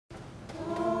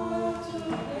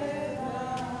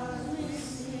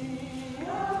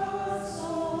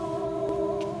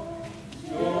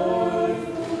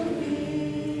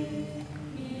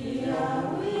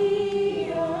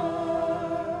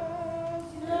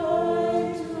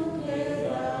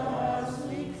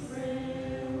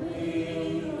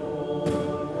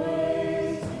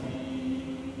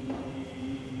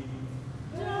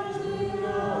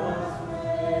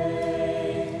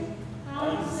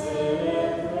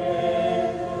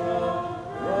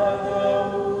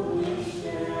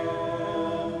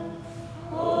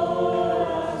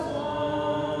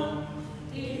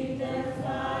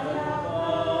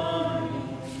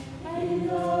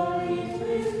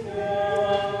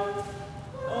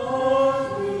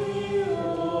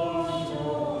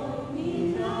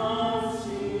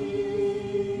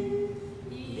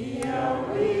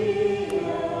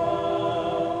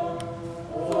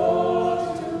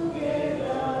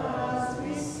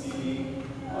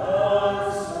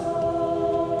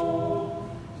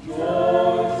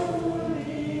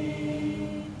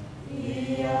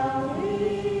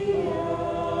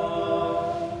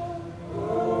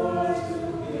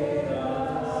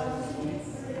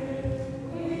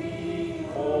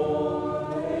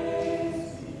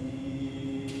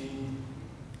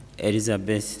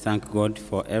Elizabeth thanks God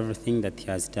for everything that he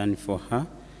has done for her.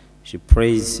 She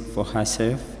prays for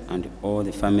herself and all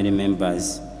the family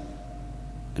members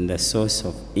and the source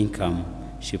of income.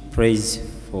 She prays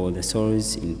for the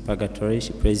souls in purgatory.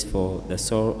 She prays for the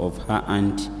soul of her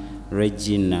aunt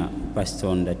Regina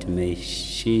Paston, that may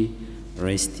she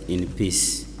rest in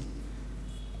peace.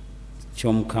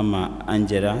 Chomkama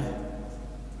Angela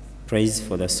prays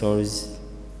for the souls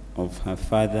of her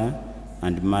father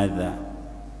and mother-in-law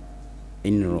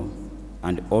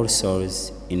and all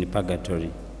souls in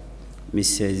purgatory.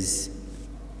 Mrs.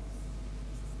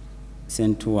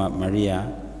 Sentua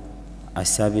Maria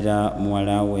asabira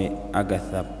muwalawe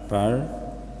Agatha Pearl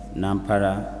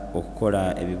Nampala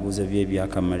okukola ebibuuzo bye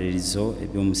ebyakamalirizo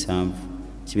eby'omusanvu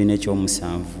kibiina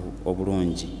ekyomusanvu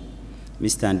obulungi.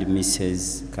 Mr. and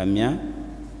Mrs. Kamya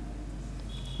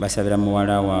basabira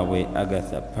muwala waabwe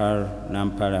Agatha Pearl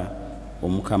Nampala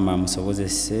omukama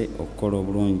amusobozese okukola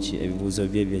obulungi ebibuuzo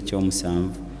bye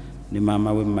eby'ekyomusanvu ne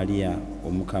maama we Maria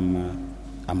omukama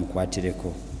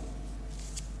amukwatireko.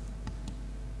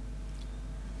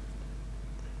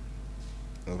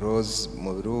 Rose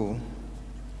Mobiru,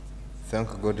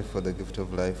 thank God for the gift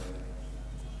of life.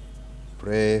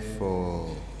 Pray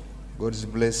for God's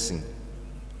blessing.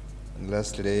 And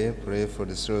lastly, pray for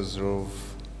the souls of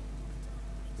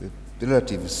the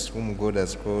relatives whom God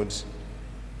has called,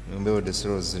 remember the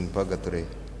souls in purgatory.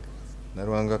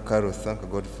 Narwanga Karo, thank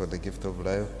God for the gift of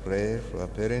life. Pray for our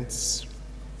parents,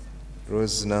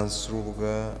 Rose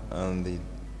Nansruga, and the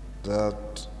dad,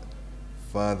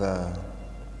 father,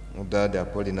 Dad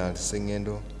Apollinaire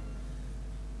Sengendo,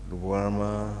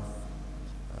 Luwarma,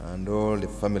 and all the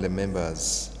family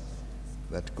members,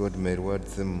 that God may reward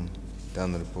them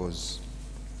eternal repose.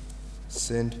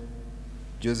 St.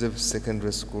 Joseph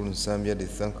Secondary School in Nsambya, they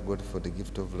thank God for the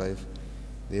gift of life.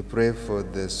 They pray for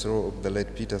the soul of the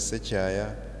late Peter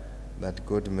Sechaya, that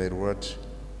God may reward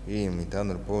him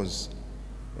eternal repose.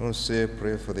 Also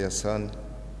pray for their son,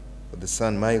 for the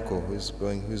son Michael, who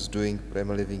is doing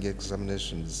primary living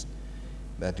examinations,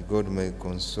 that God may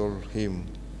console him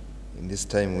in this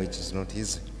time which is not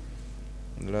easy.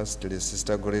 And lastly,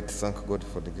 Sister Goret, thank God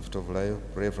for the gift of life.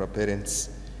 Pray for our parents,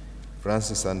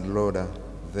 Francis and Loda,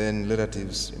 then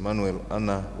relatives, Emmanuel,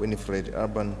 Anna, Winifred,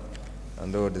 Urban,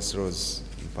 and all the souls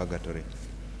in purgatory.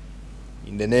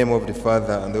 In the name of the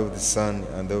Father, and of the Son,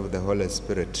 and of the Holy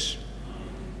Spirit,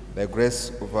 the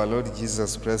grace of our Lord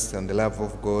Jesus Christ and the love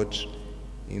of God,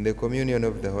 in the communion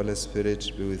of the Holy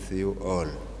Spirit, be with you all.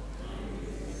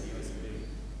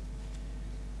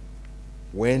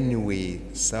 When we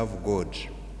serve God,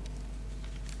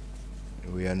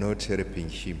 we are not helping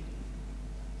Him.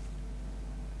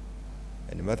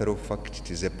 And a matter of fact,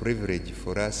 it is a privilege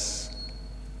for us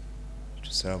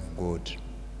to serve God.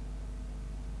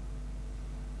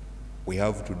 We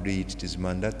have to do it, it is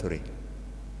mandatory,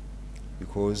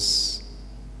 because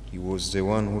He was the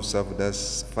one who served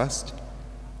us first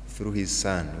through His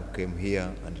Son, who came here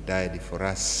and died for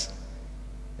us.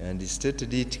 And He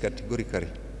stated it categorically,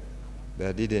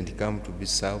 that He didn't come to be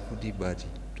served, but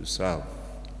to serve.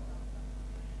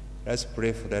 Let's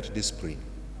pray for that discipline,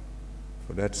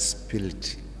 for that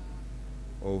spirit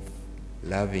of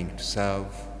loving to serve,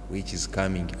 which is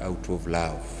coming out of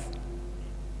love.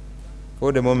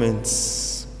 For the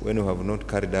moments when we have not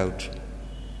carried out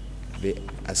the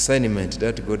assignment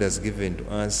that God has given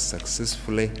to us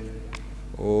successfully,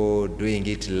 or doing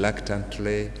it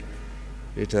reluctantly,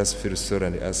 let us feel sorry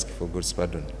and ask for God's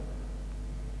pardon.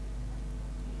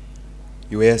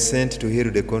 You were sent to heal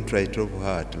the contrite of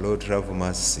heart. Lord, have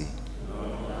mercy.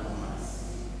 Lord, have mercy.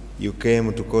 You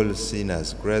came to call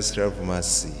sinners. Christ, have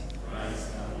mercy.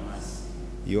 Christ, have mercy.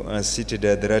 You are seated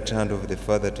at the right hand of the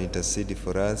Father to intercede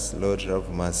for us. Lord, have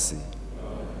mercy.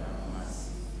 Lord, have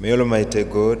mercy. May Almighty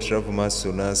God have mercy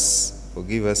on us,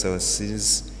 forgive us our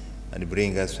sins, and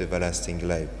bring us to everlasting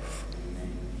life. Amen.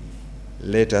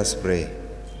 Let us pray.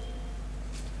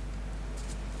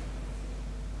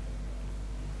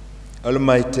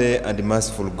 Almighty and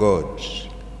merciful God,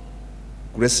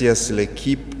 graciously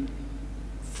keep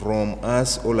from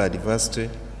us all adversity,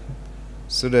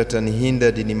 so that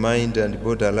unhindered in mind and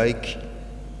body alike,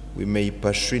 we may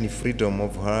pursue in freedom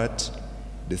of heart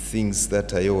the things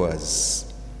that are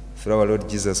yours. Through our Lord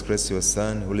Jesus Christ, your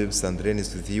Son, who lives and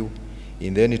reigns with you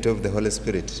in the unity of the Holy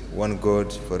Spirit, one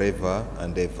God, forever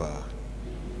and ever.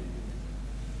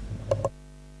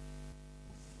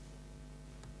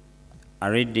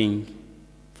 A reading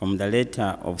from the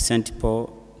letter of St.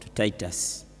 Paul to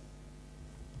Titus.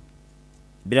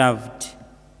 Beloved,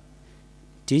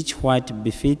 teach what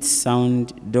befits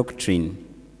sound doctrine.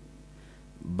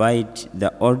 Bide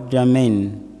the older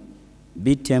men,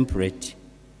 be temperate,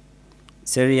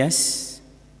 serious,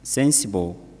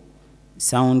 sensible,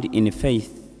 sound in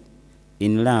faith,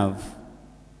 in love,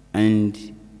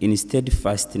 and in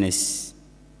steadfastness.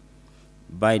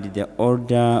 Bid the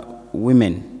older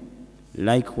women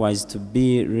likewise to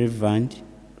be reverent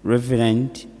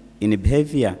in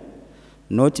behavior,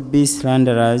 not be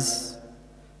slanderers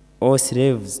or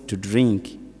slaves to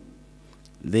drink.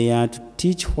 They are to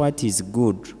teach what is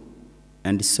good,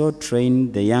 and so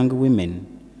train the young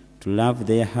women to love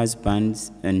their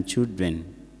husbands and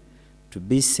children, to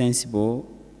be sensible,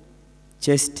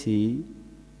 chaste,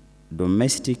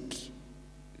 domestic,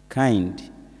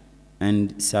 kind,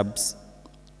 and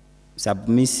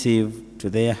submissive to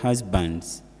their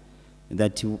husbands,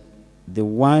 that the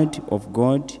word of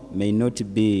God may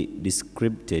not be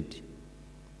discredited.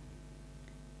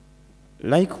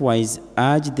 Likewise,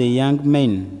 urge the young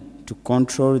men to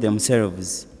control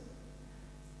themselves.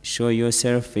 Show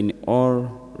yourself in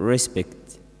all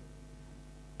respect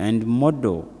and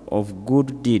model of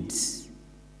good deeds,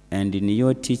 and in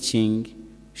your teaching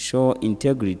show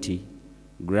integrity,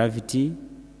 gravity,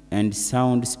 and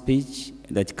sound speech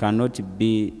that cannot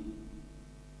be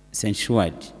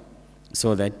censured,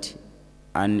 so that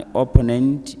an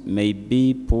opponent may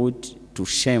be put to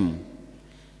shame,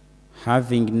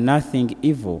 having nothing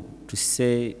evil to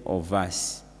say of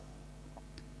us.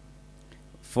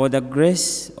 For the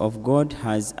grace of God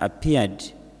has appeared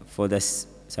for the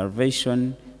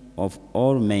salvation of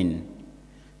all men,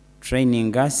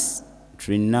 training us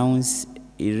to renounce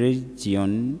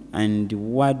irreligion and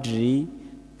worldly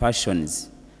passions,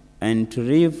 and to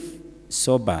live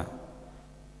sober,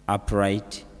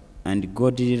 upright, and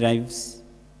godly lives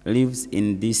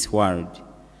in this world,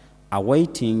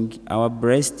 awaiting our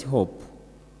blessed hope,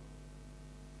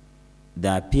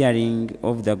 the appearing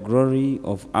of the glory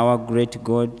of our great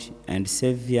God and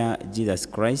Savior Jesus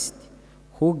Christ,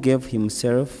 who gave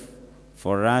himself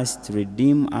for us to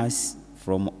redeem us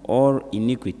from all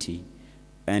iniquity,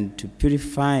 and to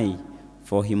purify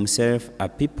for himself a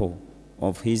people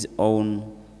of his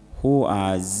own who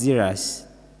are zealous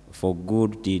for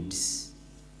good deeds.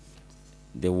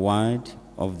 The word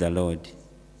of the Lord.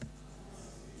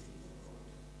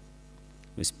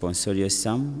 Responsorial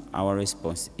Psalm, our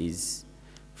response is,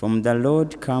 from the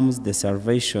Lord comes the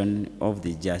salvation of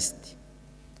the just.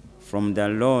 From the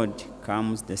Lord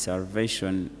comes the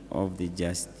salvation of the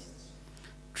just.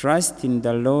 Trust in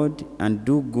the Lord and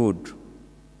do good.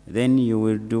 Then you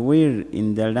will dwell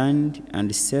in the land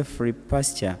and safely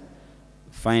pasture.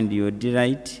 Find your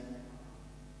delight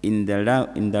in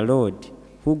the Lord,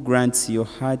 who grants your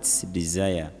heart's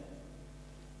desire.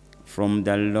 From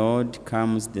the Lord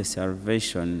comes the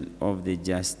salvation of the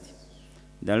just.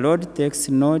 The Lord takes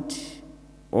note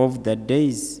of the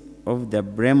days of the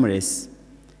blameless.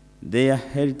 Their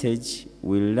heritage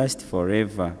will last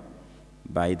forever.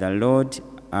 By the Lord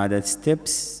are the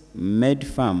steps made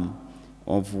firm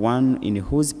of one in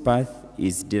whose path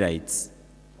is delights.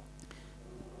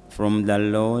 From the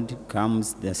Lord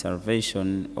comes the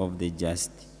salvation of the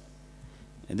just.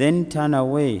 Then turn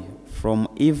away from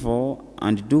evil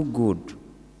and do good,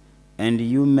 and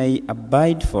you may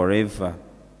abide forever.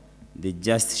 The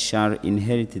just shall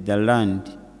inherit the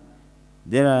land.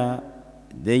 There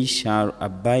they shall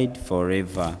abide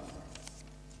forever.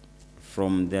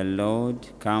 From the Lord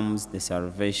comes the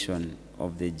salvation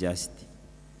of the just.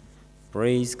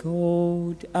 Praise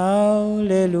God,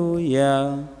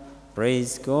 Alleluia.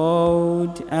 Praise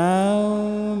God,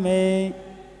 Amen.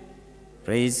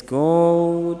 Praise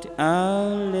God,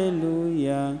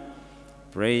 Alleluia.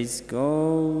 Praise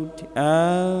God,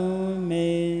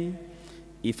 Amen.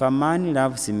 If a man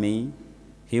loves me,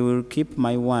 he will keep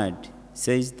my word,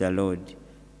 says the Lord,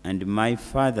 and my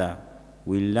Father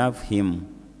will love him,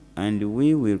 and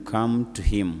we will come to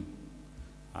him.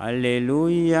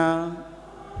 Alleluia.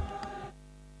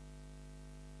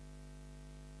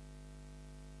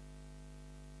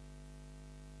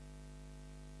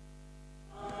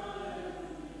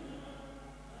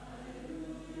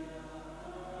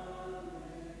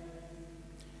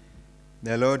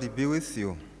 The Lord be with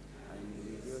you.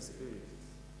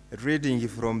 A reading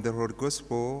from the Holy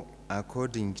Gospel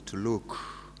according to Luke.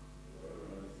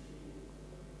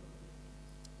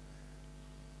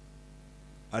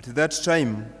 At that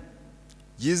time,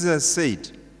 Jesus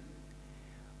said,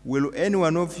 "Will any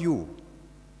one of you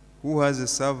who has a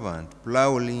servant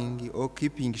plowing or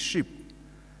keeping sheep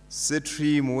say to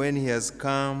him when he has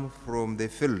come from the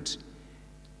field,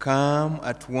 'Come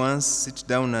at once, sit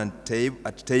down at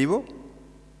table'?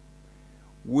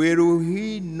 Will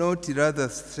he not rather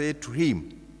say to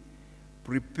him,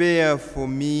 'Prepare for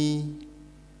me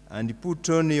and put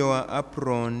on your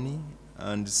apron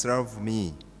and serve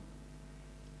me'?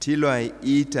 till I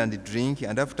eat and drink,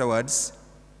 and afterwards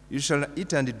you shall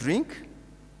eat and drink?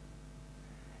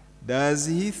 Does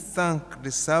he thank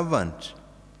the servant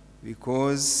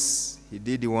because he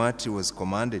did what was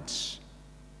commanded?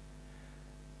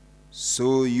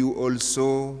 So you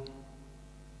also,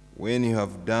 when you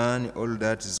have done all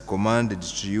that is commanded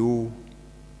to you,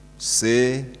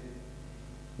 say,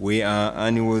 we are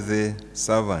unworthy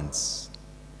servants.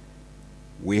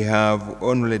 We have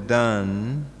only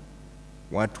done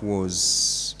what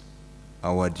was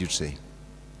our duty.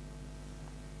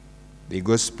 The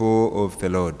Gospel of the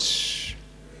Lord.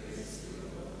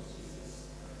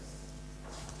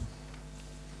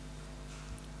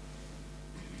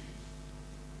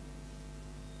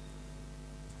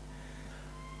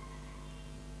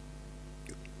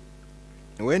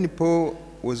 When Paul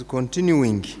was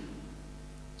continuing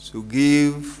to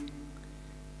give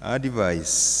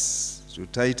advice to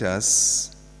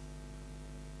Titus,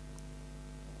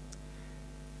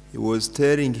 he was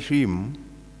telling him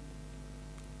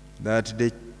that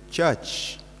the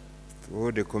church,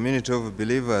 or the community of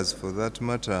believers for that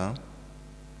matter,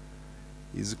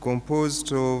 is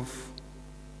composed of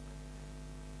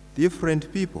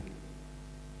different people.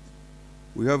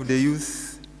 We have the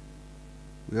youth,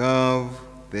 we have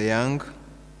the young,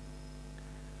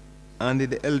 and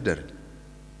the elder.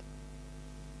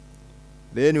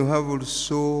 Then you have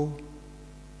also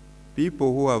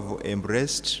people who have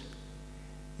embraced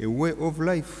a way of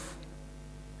life,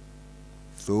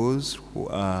 those who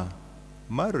are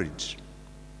married.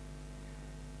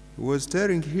 He was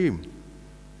telling him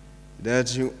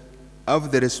that you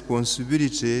have the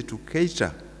responsibility to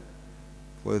cater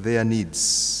for their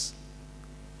needs.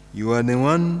 You are the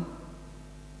one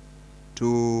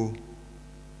to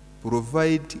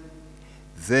provide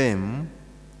them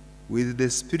with the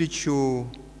spiritual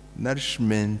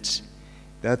nourishment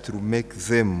that will make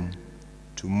them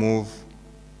to move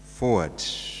forward.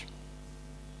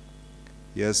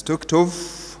 He has talked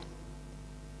of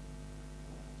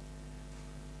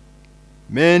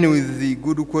men with the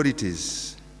good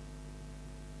qualities,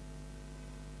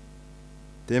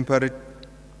 temperate,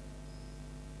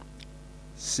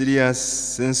 serious,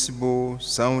 sensible,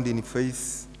 sound in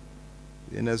faith.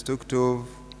 Then has talked of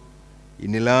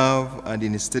in love and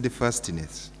in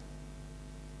steadfastness.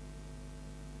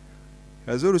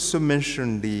 He has also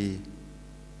mentioned the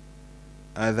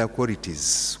other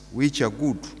qualities which are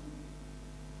good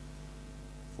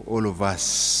for all of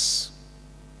us.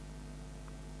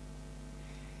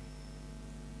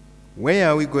 Where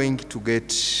are we going to get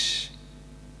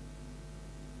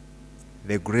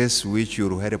the grace which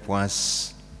will help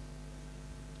us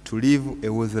to live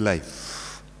a worthy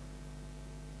life?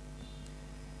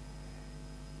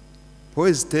 Paul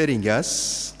is telling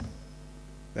us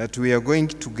that we are going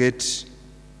to get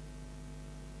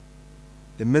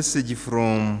the message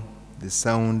from the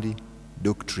sound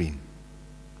doctrine.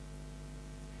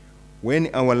 When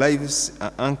our lives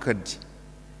are anchored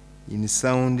in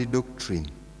sound doctrine,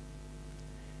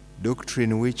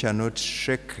 doctrine which are not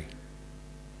shaky,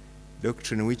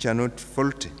 doctrine which are not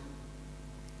faulty,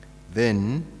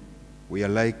 then we are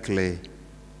likely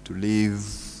to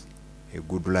live a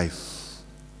good life.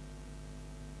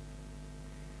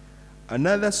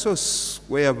 Another source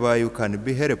whereby you can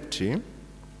be helped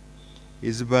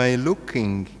is by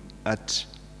looking at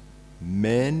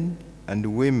men and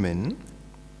women.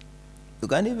 You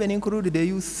can even include the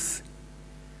youth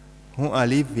who are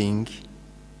living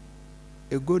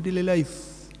a godly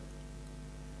life.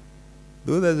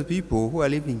 Those are the people who are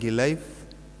living a life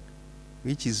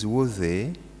which is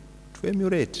worthy to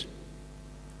emulate.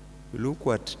 You look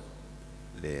at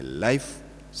the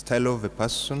lifestyle of a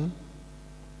person,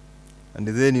 and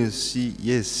then you see,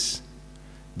 yes,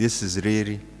 this is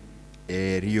really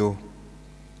a real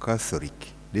Catholic.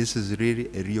 This is really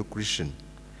a real Christian.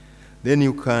 Then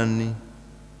you can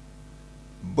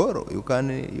borrow, you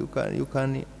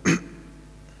can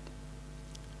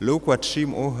look at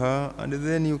him or her, and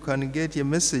then you can get a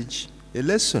message, a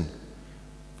lesson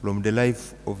from the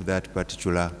life of that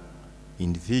particular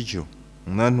individual.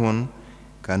 And that one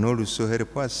can also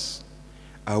help us.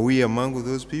 Are we among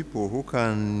those people who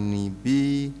can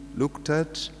be looked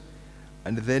at,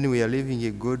 and then we are living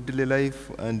a godly life,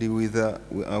 and we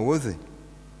are worthy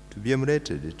to be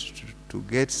emulated, to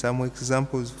get some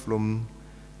examples from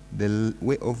the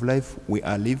way of life we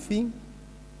are living?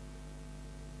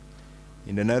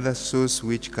 And another source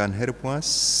which can help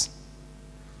us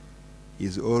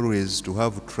is always to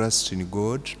have trust in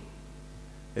God.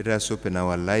 Let us open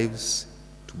our lives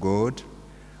to God,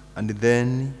 and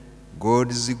then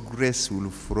God's grace will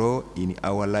flow in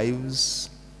our lives,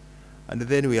 and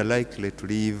then we are likely to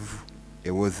live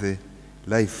a worthy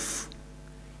life.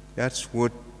 That's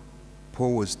what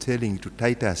Paul was telling to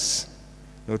Titus.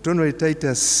 Not only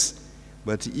Titus,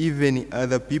 but even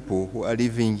other people who are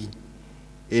living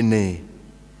in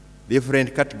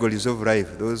different categories of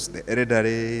life, those, the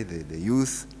elderly, the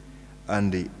youth,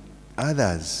 and the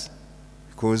others,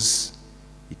 because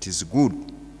it is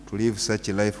good to live such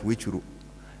a life which will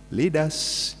lead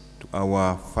us to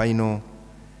our final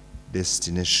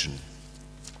destination.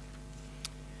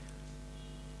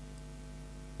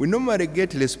 We normally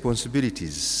get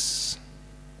responsibilities.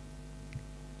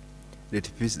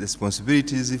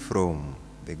 Responsibilities from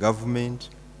the government,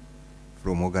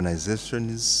 from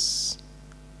organizations,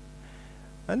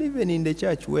 and even in the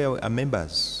church where we are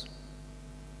members.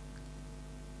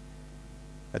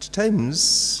 At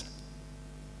times,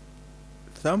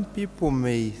 some people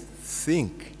may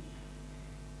think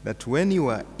that when you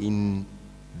are in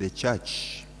the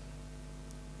church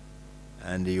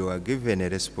and you are given a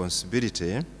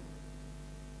responsibility,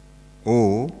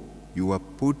 or you are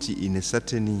put in a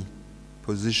certain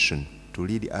position to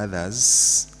lead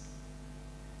others,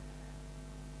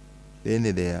 then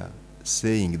they are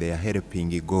saying they are helping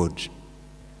God.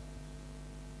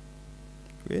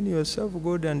 When you serve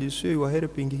God and you say you are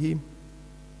helping Him,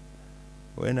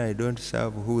 when I don't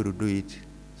serve, who will do it?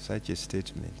 Such a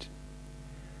statement.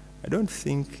 I don't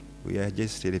think we are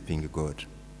just helping God.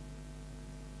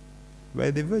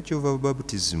 By the virtue of our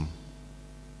baptism,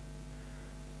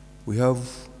 we have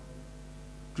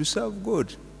to serve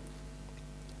God.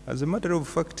 As a matter of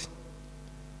fact,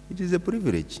 it is a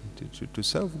privilege to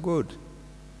serve God.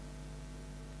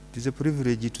 It is a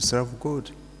privilege to serve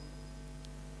God.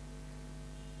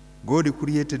 God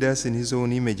created us in His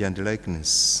own image and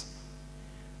likeness.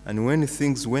 And when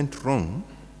things went wrong,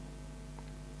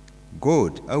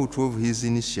 God, out of His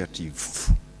initiative,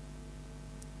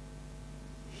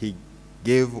 He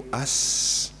gave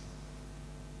us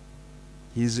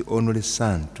His only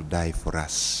Son to die for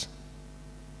us.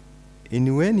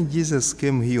 And when Jesus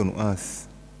came here on earth,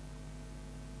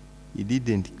 He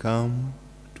didn't come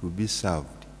to be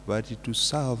served, but to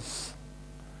serve.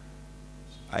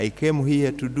 I came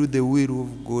here to do the will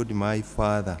of God, my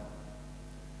Father.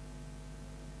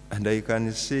 And I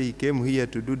can say He came here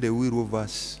to do the will of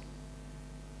us,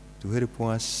 to help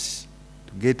us,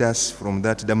 to get us from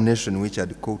that damnation which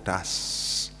had caught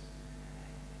us.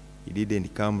 He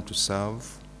didn't come to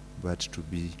serve, but to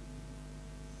be.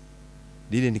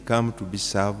 Didn't come to be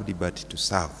served, but to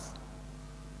serve.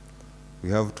 We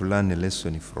have to learn a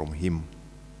lesson from Him.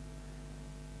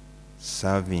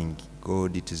 Serving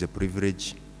God, it is a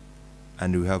privilege,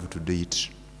 and we have to do it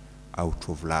out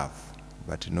of love,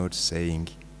 but not saying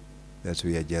that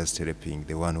we are just helping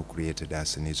the one who created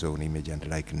us in His own image and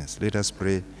likeness. Let us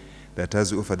pray that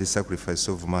as we offer the sacrifice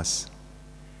of Mass,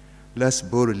 let's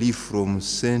borrow leaf from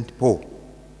St. Paul,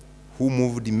 who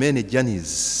moved many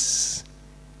journeys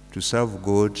to serve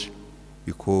God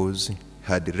because He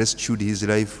had rescued his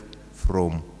life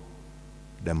from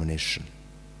damnation.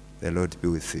 The Lord be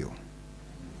with you.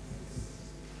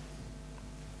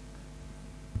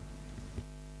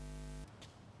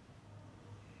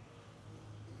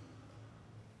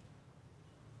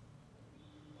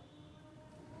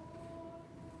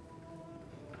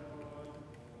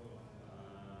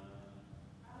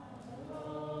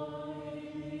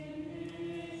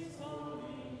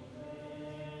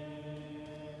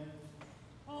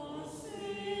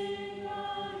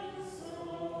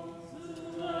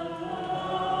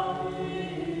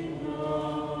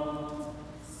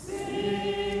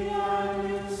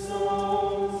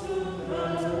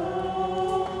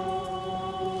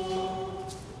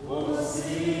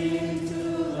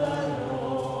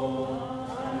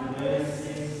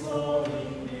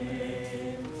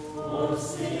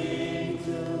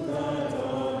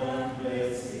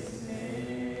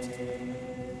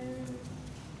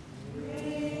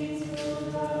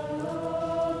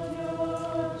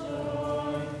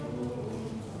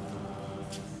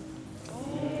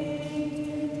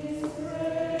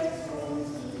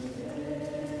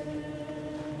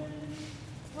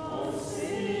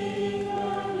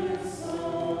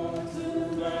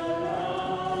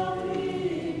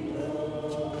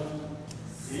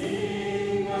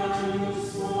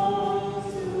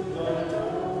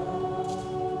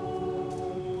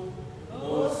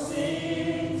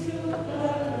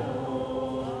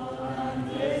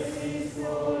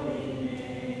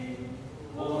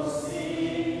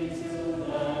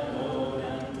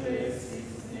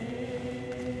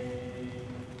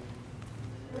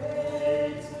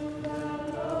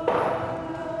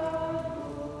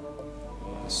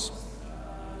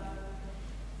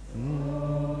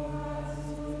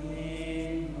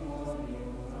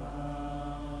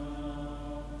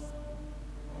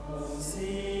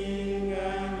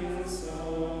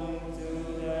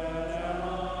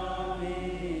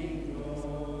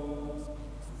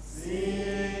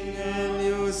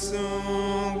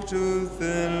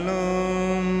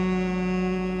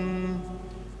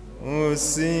 Oh,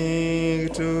 sing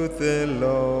to the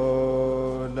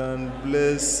Lord and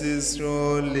bless his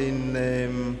holy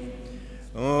name.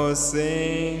 Oh,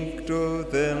 sing to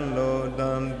the Lord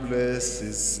and bless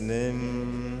his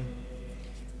name.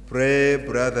 Pray,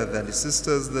 brothers and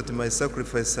sisters, that my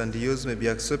sacrifice and yours may be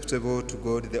acceptable to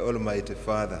God the Almighty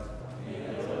Father.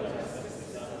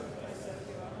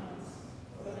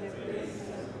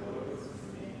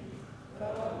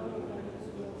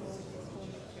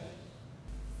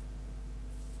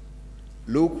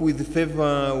 Look with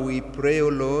favor, we pray, O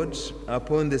Lord,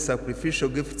 upon the sacrificial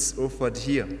gifts offered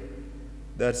here,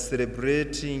 that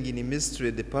celebrating in mystery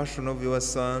the passion of your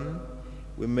Son,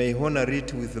 we may honor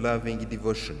it with loving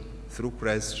devotion through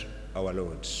Christ our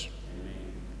Lord.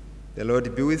 Amen. The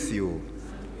Lord be with you.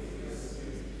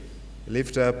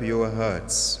 Lift up your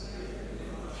hearts.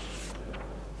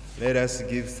 Let us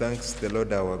give thanks to the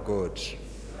Lord our God.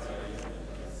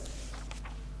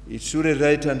 It's truly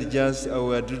right and just,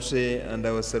 our duty and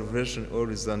our salvation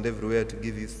always and everywhere, to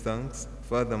give you thanks,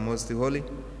 Father most holy,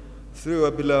 through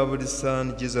your beloved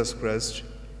Son, Jesus Christ,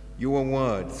 your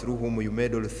word, through whom you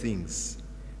made all things,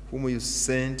 whom you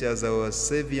sent as our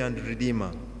Savior and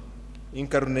Redeemer,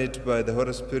 incarnate by the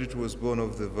Holy Spirit, was born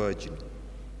of the Virgin.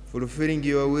 Fulfilling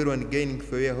your will and gaining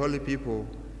for your holy people,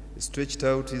 he stretched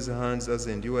out his hands as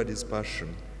he endured his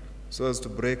passion, so as to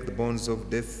break the bonds of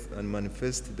death and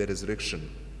manifest the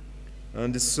resurrection.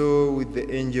 And so, with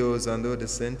the angels and all the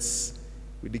saints,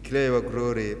 we declare your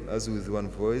glory, as with one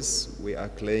voice we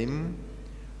acclaim,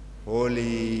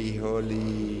 Holy,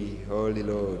 holy, holy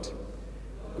Lord,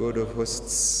 God of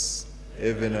hosts,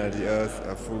 heaven and the earth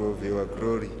are full of your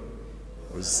glory.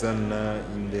 Hosanna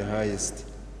in the highest.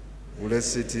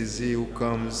 Blessed is he who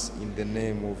comes in the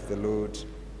name of the Lord.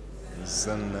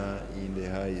 Hosanna in the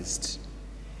highest.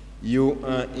 You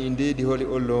are indeed holy,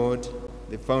 O Lord,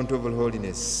 the fount of all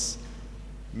holiness.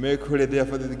 Make holy,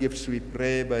 therefore, the gifts we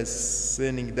pray, by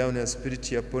sending down your Spirit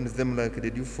upon them like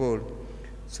the dewfall,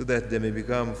 so that they may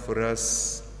become for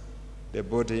us the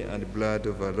body and blood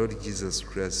of our Lord Jesus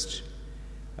Christ.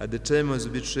 At the time he was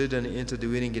betrayed and entered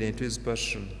willingly into his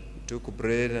passion, he took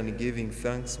bread and, giving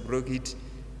thanks, broke it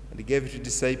and gave it to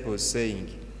disciples,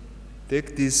 saying,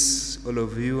 Take this, all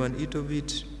of you, and eat of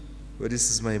it, for this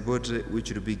is my body,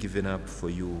 which will be given up for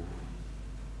you.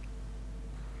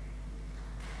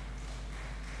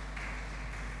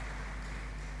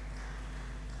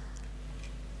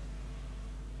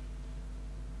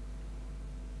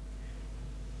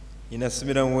 In a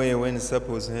similar way, when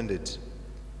supper was ended,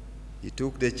 he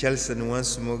took the chalice and,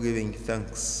 once more giving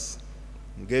thanks,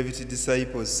 and gave it to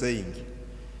disciples, saying,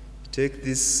 Take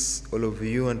this, all of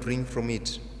you, and drink from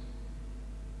it.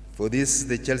 For this is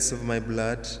the chalice of my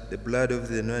blood, the blood of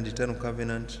the new and eternal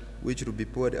covenant, which will be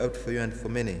poured out for you and for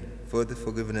many, for the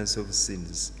forgiveness of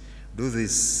sins. Do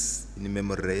this in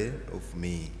memory of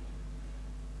me.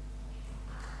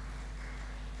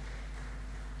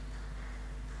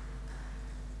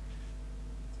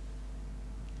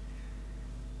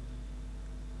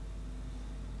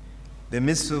 The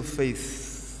mystery of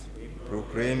faith.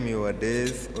 Proclaim your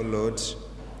death, O Lord,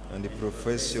 and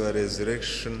profess your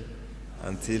resurrection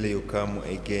until you come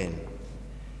again.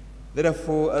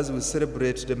 Therefore, as we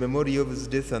celebrate the memory of his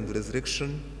death and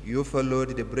resurrection, you offer,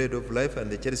 Lord, the bread of life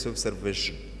and the chalice of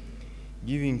salvation,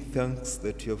 giving thanks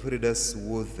that you have heard us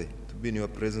worthy to be in your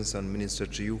presence and minister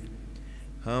to you.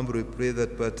 Humbly we pray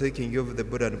that, partaking of the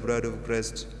body and blood of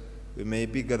Christ, we may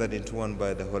be gathered into one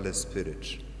by the Holy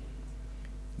Spirit.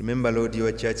 Remember, Lord,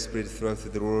 your church spread throughout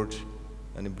the world,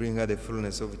 and bring her the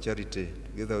fullness of charity,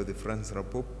 together with the Francis and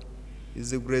Pope,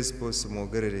 His Grace Possible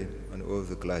Galilee, and all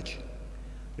the clergy.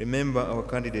 Remember our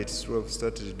candidates who have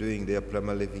started doing their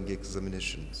primary living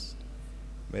examinations.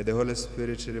 May the Holy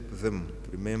Spirit help them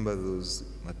to remember those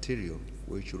material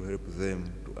which will help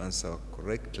them to answer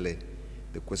correctly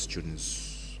the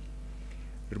questions.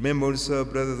 Remember also our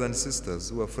brothers and sisters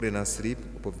who are fallen asleep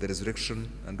of the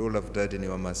resurrection, and all have died in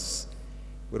your mercy.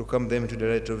 Welcome them to the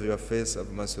light of your face. Have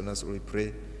mercy on us, we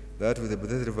pray, that with the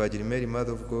Blessed Virgin Mary,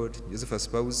 Mother of God, Joseph, her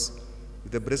spouse,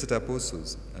 with the blessed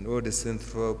apostles, and all the saints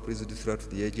throughout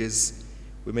the ages,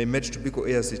 we may meet to be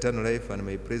co-heirs to eternal life, and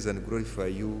may praise and glorify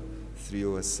you through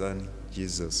your Son,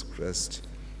 Jesus Christ.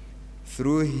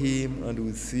 Through him, and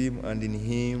with him, and in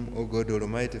him, O God,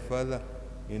 Almighty Father,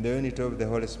 in the unity of the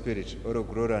Holy Spirit, all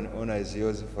glory and honor is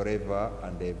yours forever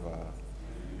and ever.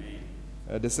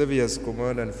 The Saviour's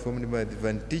command, and formed by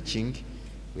divine teaching,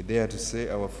 we dare to say,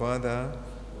 Our Father,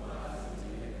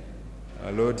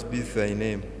 hallowed be thy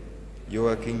name.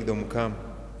 Your kingdom come,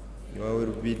 your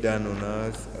will be done on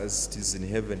earth as it is in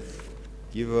heaven.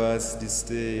 Give us this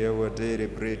day our daily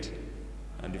bread,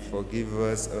 and forgive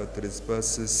us our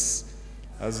trespasses,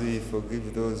 as we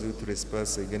forgive those who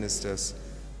trespass against us.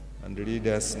 And lead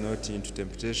us not into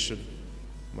temptation,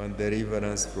 but deliver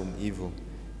us from evil.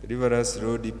 Deliver us,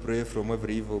 Lord, we pray, from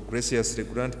every evil. Graciously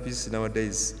grant peace in our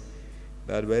days,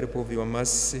 that by the help of your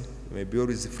mercy we may be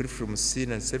always free from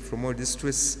sin and safe from all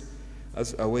distress,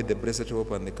 as await the blessed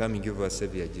hope and the coming of our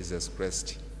Savior Jesus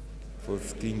Christ. For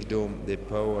the kingdom, the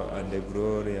power, and the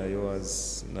glory are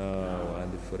yours, now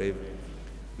and forever.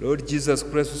 Lord Jesus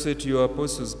Christ, who said to your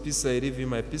apostles, "Peace I leave you,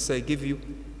 my peace I give you,"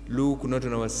 look not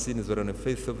on our sins, but on the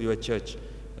faith of your church,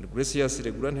 and graciously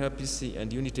grant her peace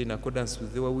and unity in accordance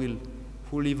with your will,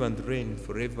 who live and reign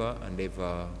forever and ever.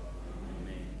 Amen.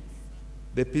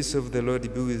 The peace of the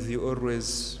Lord be with you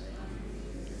always.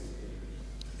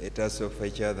 Let us offer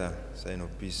each other sign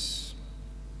of peace.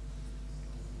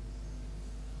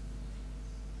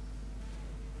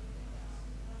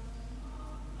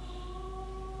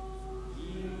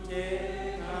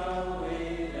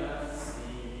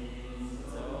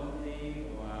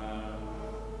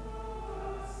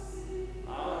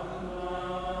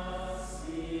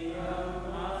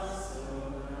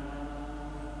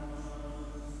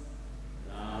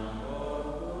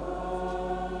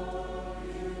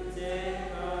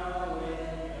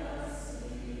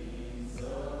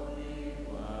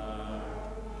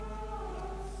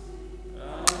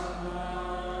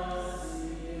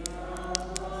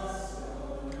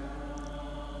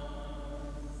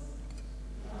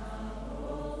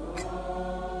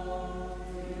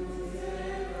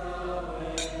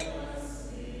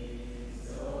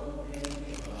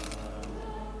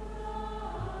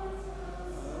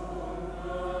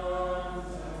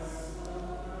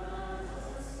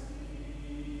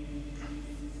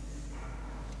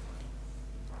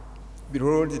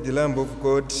 Behold the Lamb of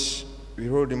God,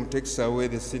 behold him takes away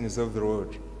the sins of the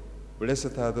world.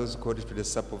 Blessed are those called to the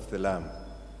supper of the Lamb.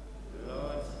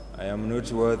 Lord, I am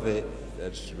not worthy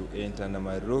that you enter under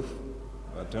my roof,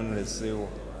 but only say,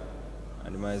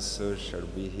 and my soul shall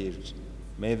be healed.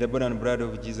 May the body and blood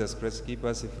of Jesus Christ keep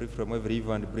us free from every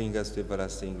evil and bring us to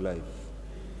everlasting life.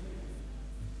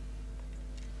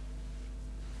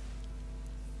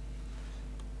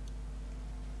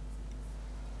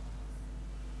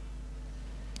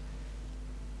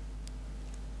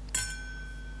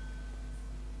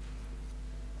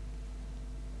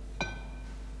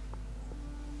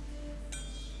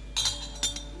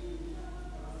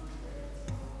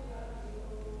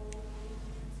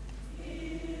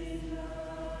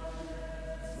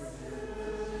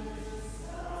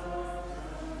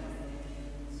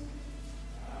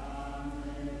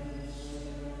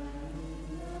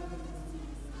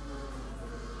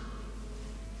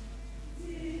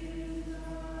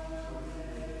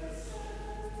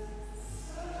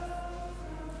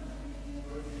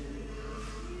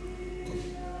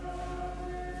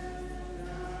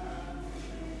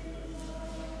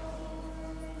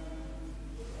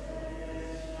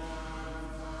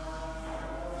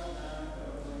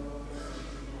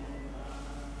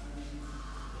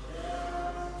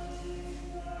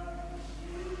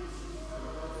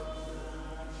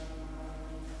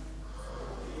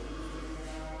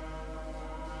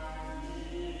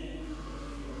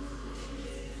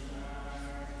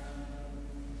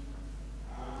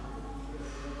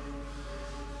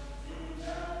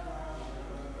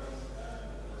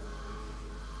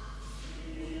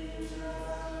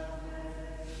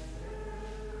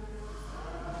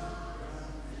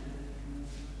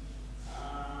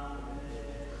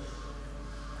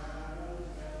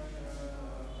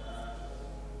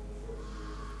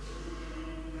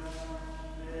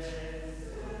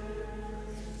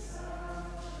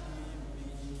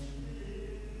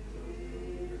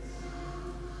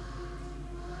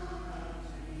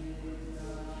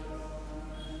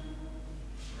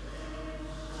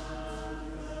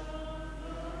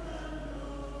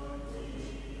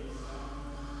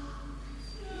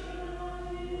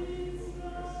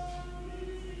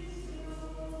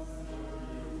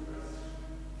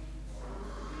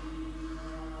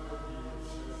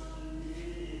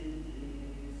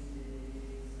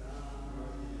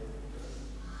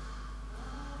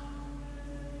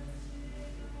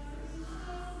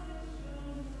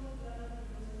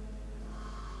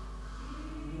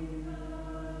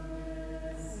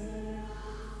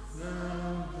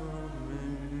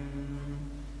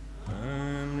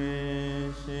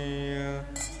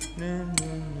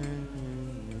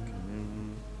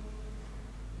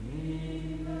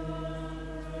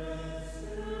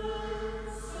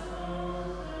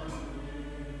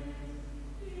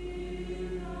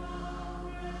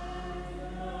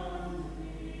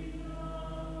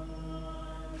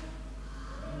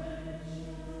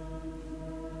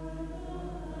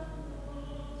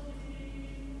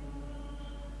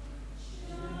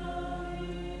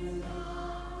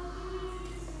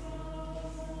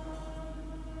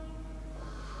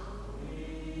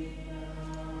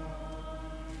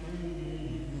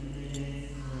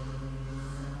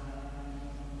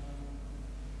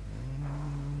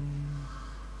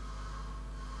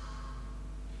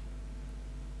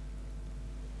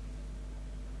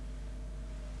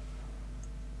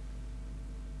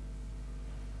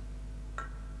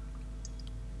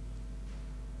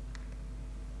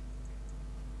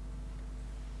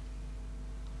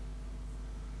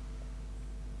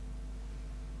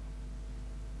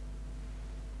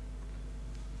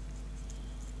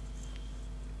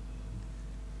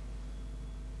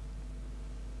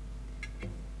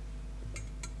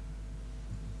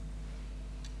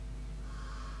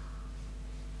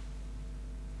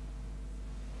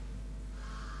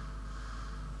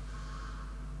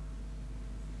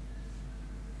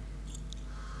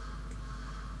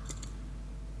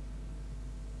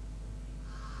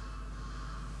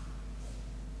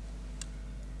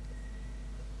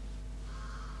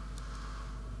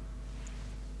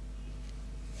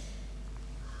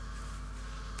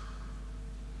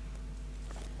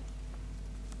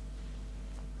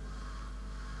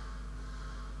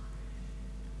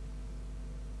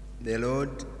 The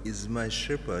Lord is my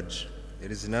shepherd,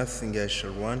 there is nothing I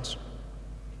shall want.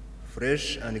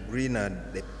 Fresh and green are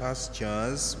the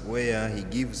pastures where he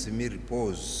gives me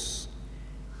repose.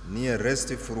 Near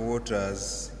restful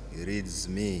waters he leads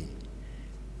me.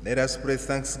 Let us pray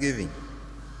thanksgiving.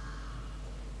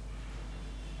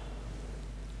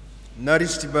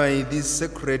 Nourished by this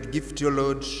sacred gift, O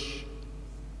Lord,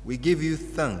 we give you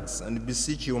thanks and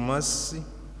beseech your mercy,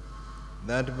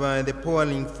 that by the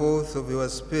pouring forth of your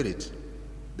Spirit,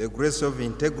 the grace of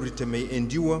integrity may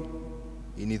endure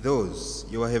in those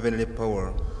your heavenly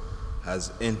power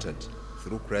has entered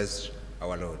through Christ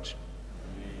our Lord.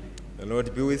 Amen. The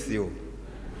Lord be with you.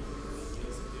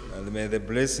 And may the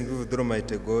blessing of the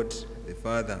Almighty God, the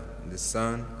Father, and the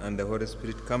Son, and the Holy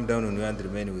Spirit come down on you and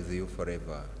remain with you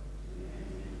forever.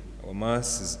 Our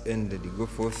Mass is ended. Go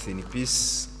forth in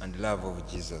peace and love of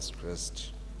Jesus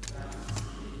Christ.